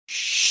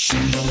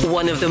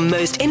One of the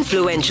most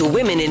influential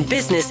women in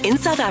business in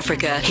South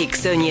Africa,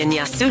 Hixonia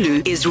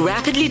Nyasulu, is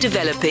rapidly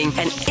developing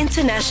an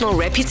international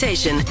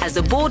reputation as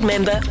a board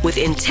member with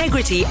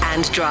integrity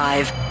and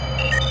drive.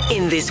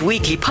 In this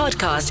weekly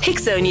podcast,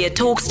 Hixonia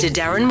talks to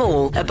Darren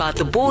Moore about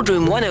the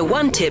Boardroom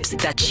 101 tips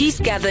that she's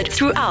gathered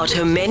throughout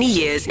her many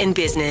years in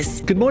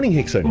business. Good morning,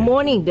 Hixonia.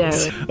 Morning,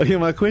 Darren. Okay,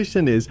 my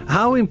question is,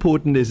 how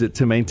important is it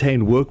to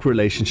maintain work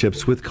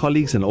relationships with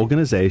colleagues and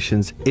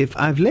organizations if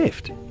I've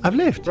left?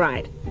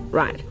 Right.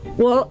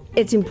 Well,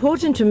 it's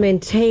important to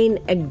maintain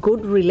a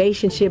good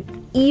relationship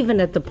even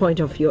at the point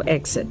of your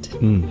exit.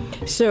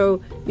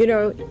 So,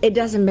 it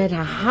doesn't matter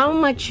how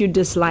much you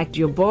disliked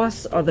your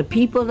boss or the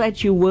people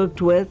that you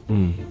worked with,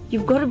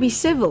 you've got to be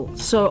civil.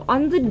 So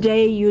on the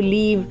day you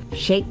leave,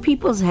 shake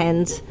people's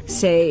hands,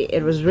 say,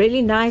 it was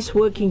really nice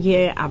working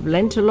here, I've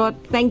learned a lot,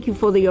 thank you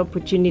for the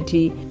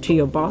opportunity to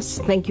your boss,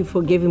 thank you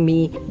for giving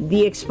me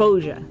the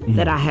exposure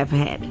that I have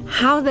had.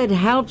 How that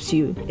helps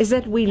you is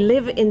that we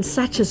live in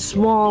such a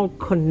small,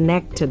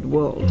 connected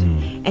world.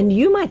 And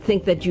you might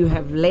think that you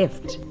have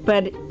left,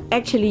 but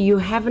actually you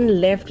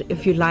haven't left,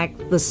 if you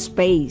like, the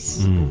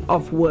space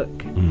of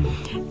work.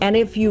 And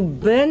if you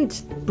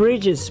burnt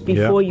bridges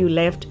before you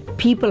left,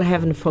 people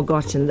haven't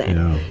forgotten that.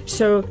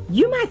 So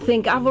you might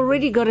think, I've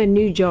already got a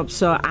new job,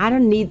 so I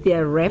don't need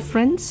their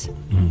reference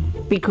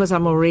because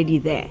I'm already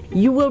there.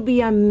 You will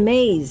be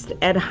amazed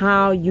at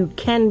how you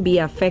can be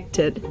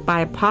affected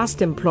by a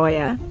past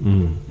employer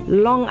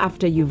long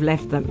after you've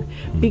left them,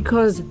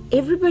 because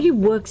everybody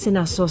works in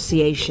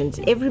associations,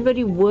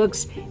 everybody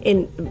works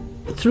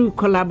through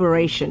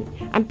collaboration,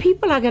 and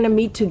people are going to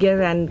meet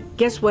together, and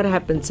guess what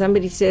happens?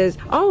 Somebody says,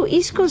 oh,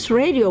 East Coast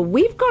Radio,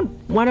 we've got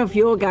one of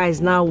your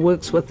guys now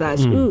works with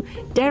us. Ooh,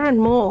 Darren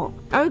Moore.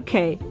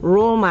 Okay,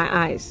 roll my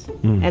eyes.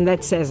 And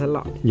that says a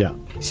lot. Yeah.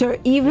 So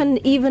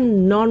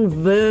even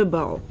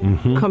non-verbal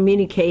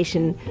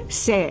communication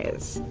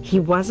says he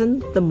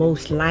wasn't the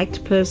most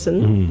liked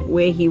person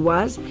where he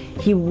was.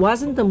 He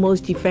wasn't the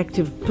most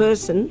effective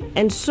person.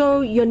 And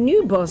so your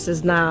new boss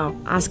is now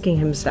asking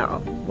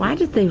himself, why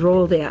did they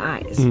roll their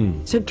eyes?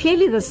 So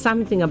clearly there's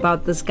something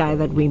about this guy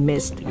that we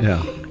missed.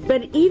 Yeah.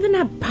 But even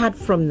apart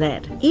from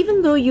that,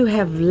 even though you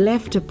have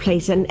left a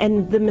place,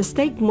 and the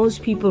mistake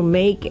most people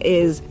make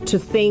is to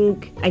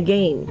think,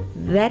 again,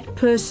 that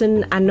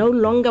person, I no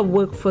longer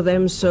work for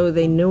them, so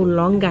they no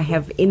longer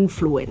have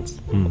influence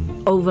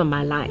over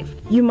my life.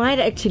 You might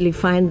actually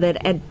find that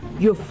at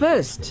your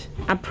first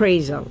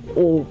appraisal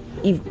or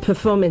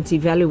performance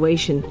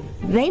evaluation,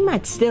 they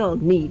might still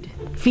need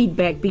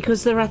feedback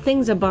because there are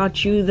things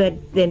about you that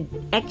they're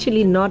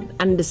actually not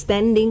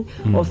understanding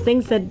or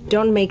things that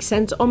don't make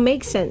sense or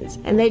make sense.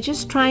 And they're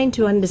just trying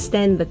to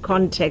understand the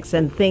context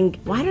and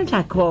think, why don't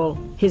I call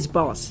his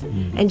boss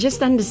and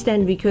just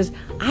understand, because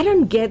I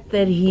don't get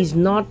that he's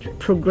not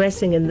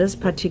progressing in this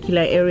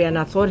particular area, and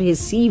I thought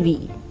his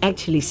CV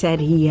actually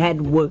said he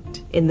had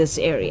worked in this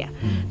area.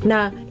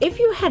 Now, if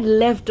you had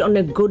left on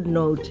a good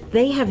note,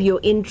 they have your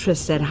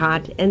interests at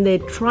heart and they're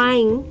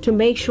trying to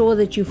make sure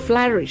that you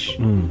flourish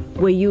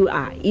where you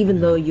are, even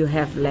though you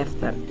have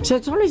left them. So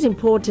it's always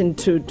important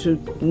to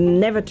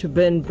never to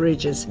burn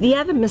bridges. The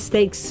other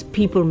mistakes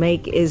people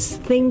make is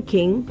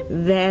thinking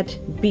that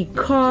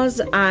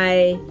because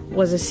I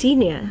was a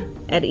senior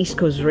at East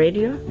Coast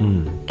Radio,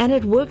 and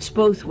it works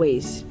both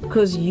ways,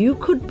 because you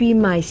could be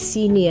my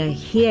senior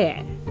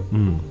here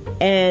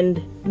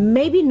and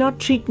maybe not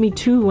treat me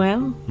too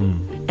well,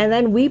 and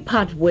then we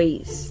part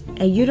ways,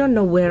 and you don't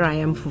know where I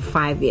am for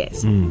 5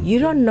 years. You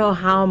don't know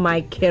how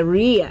my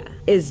career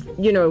is,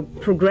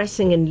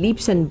 progressing in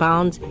leaps and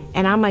bounds,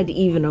 and I might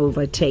even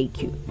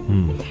overtake you.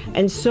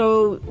 And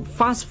so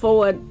fast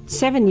forward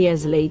 7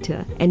 years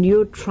later, and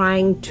you're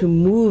trying to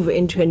move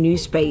into a new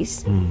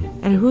space,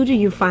 and who do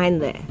you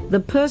find there? The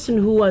person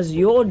who was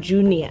your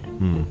junior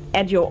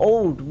at your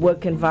old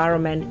work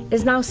environment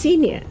is now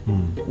senior,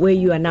 where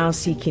you are now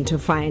seeking to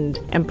find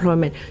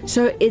employment.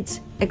 So it's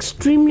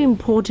extremely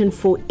important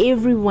for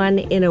everyone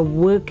in a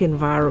work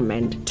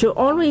environment to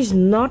always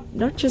not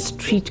just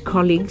treat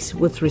colleagues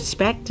with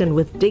respect and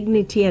with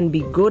dignity and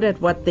be good at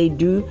what they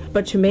do,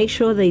 but to make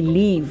sure they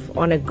leave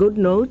on a good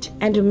note,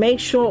 and to make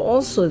sure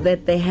also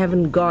that they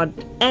haven't got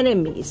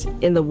enemies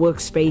in the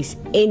workspace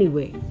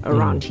anywhere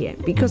around here,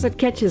 because it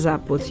catches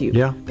up with you.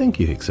 Yeah. Thank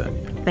you,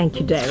 Hixonia. Thank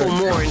you, Darren. For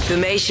more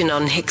information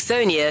on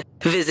Hixonia,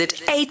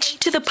 visit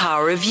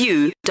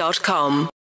h2thepowerofyou.com.